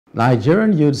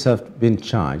Nigerian youths have been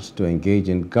charged to engage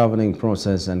in governing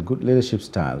process and good leadership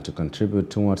style to contribute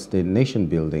towards the nation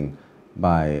building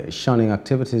by shunning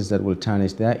activities that will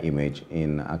tarnish their image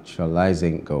in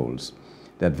actualizing goals.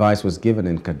 The advice was given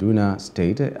in Kaduna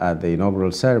State at the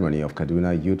inaugural ceremony of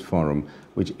Kaduna Youth Forum,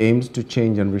 which aims to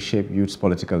change and reshape youth's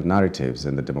political narratives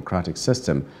in the democratic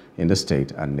system in the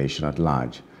state and nation at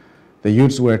large. The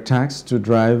youths were tasked to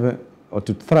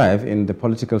thrive in the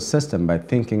political system by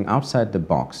thinking outside the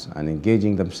box and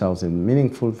engaging themselves in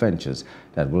meaningful ventures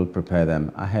that will prepare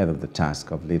them ahead of the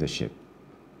task of leadership.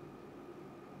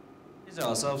 We engage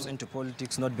ourselves into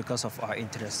politics not because of our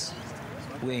interests.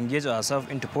 We engage ourselves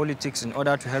into politics in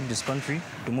order to help this country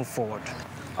to move forward.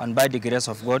 And by the grace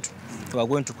of God, we are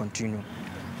going to continue.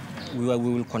 We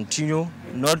will continue,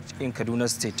 not in Kaduna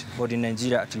State, but in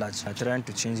Nigeria at large, trying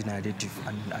to change the narrative.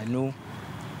 And I know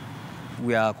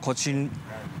we are coaching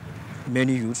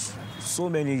many youths, so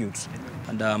many youths.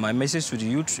 And my message to the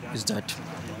youth is that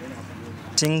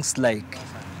things like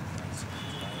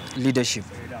leadership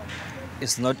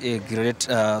is not a great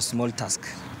small task.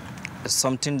 It's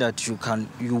something that you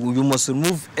must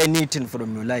remove anything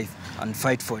from your life and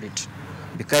fight for it.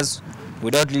 Because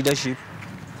without leadership,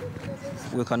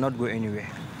 we cannot go anywhere.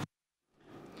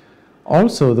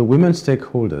 Also, the women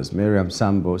stakeholders, Miriam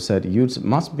Sambo, said youths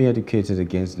must be educated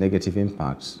against negative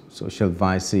impacts, social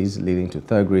vices leading to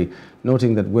thuggery,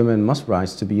 noting that women must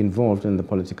rise to be involved in the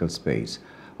political space.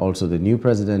 Also, the new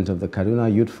president of the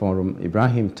Kaduna Youth Forum,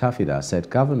 Ibrahim Tafida, said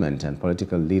government and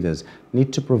political leaders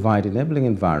need to provide enabling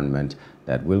environment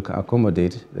that will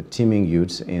accommodate the teeming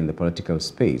youths in the political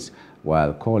space,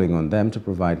 while calling on them to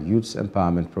provide youth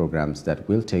empowerment programs that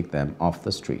will take them off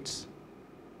the streets.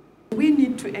 We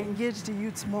need to engage the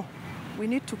youth more. We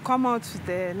need to come out with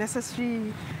the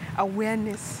necessary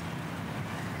awareness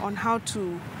on how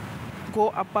to go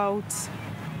about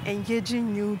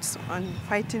engaging youths and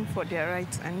fighting for their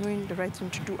rights and knowing the right thing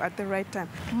to do at the right time.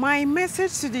 My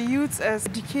message to the youth is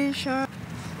education,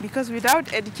 because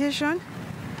without education,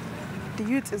 the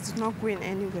youth is not going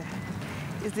anywhere.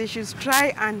 They should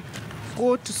try and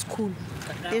go to school.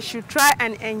 They should try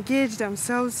and engage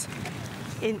themselves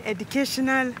in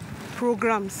educational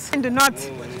programs. In the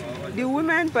North, the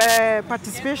women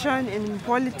participation in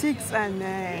politics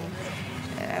and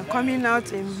coming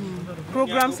out in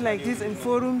programs like this, in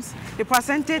forums, the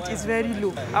percentage is very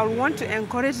low. I want to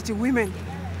encourage the women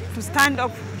to stand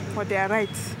up for their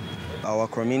rights. Our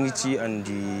community and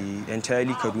the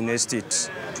entirely Kaduna State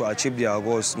to achieve their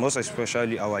goals, most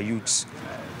especially our youths.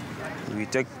 We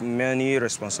take many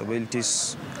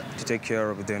responsibilities to take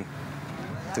care of them,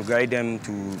 to guide them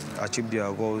to achieve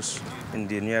their goals in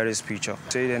the nearest future.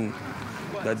 Say them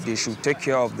that they should take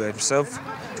care of themselves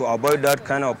to avoid that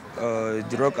kind of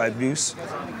drug abuse,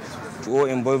 or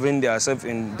involving themselves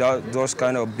in those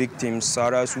kind of big teams,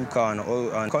 Sara, Suka, and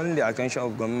all, and calling the attention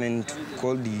of government to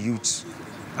call the youths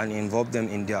and involve them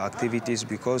in their activities,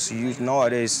 because youth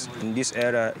nowadays, in this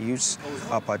era, youths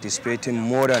are participating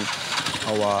more than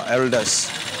our elders.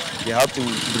 They have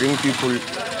to bring people,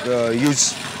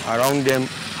 youths around them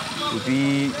to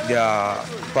be their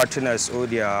partners or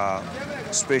their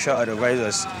special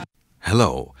advisors.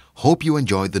 Hello, hope you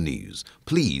enjoyed the news.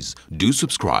 Please do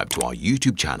subscribe to our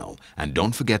YouTube channel and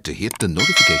don't forget to hit the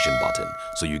notification button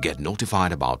so you get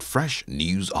notified about fresh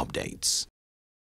news updates.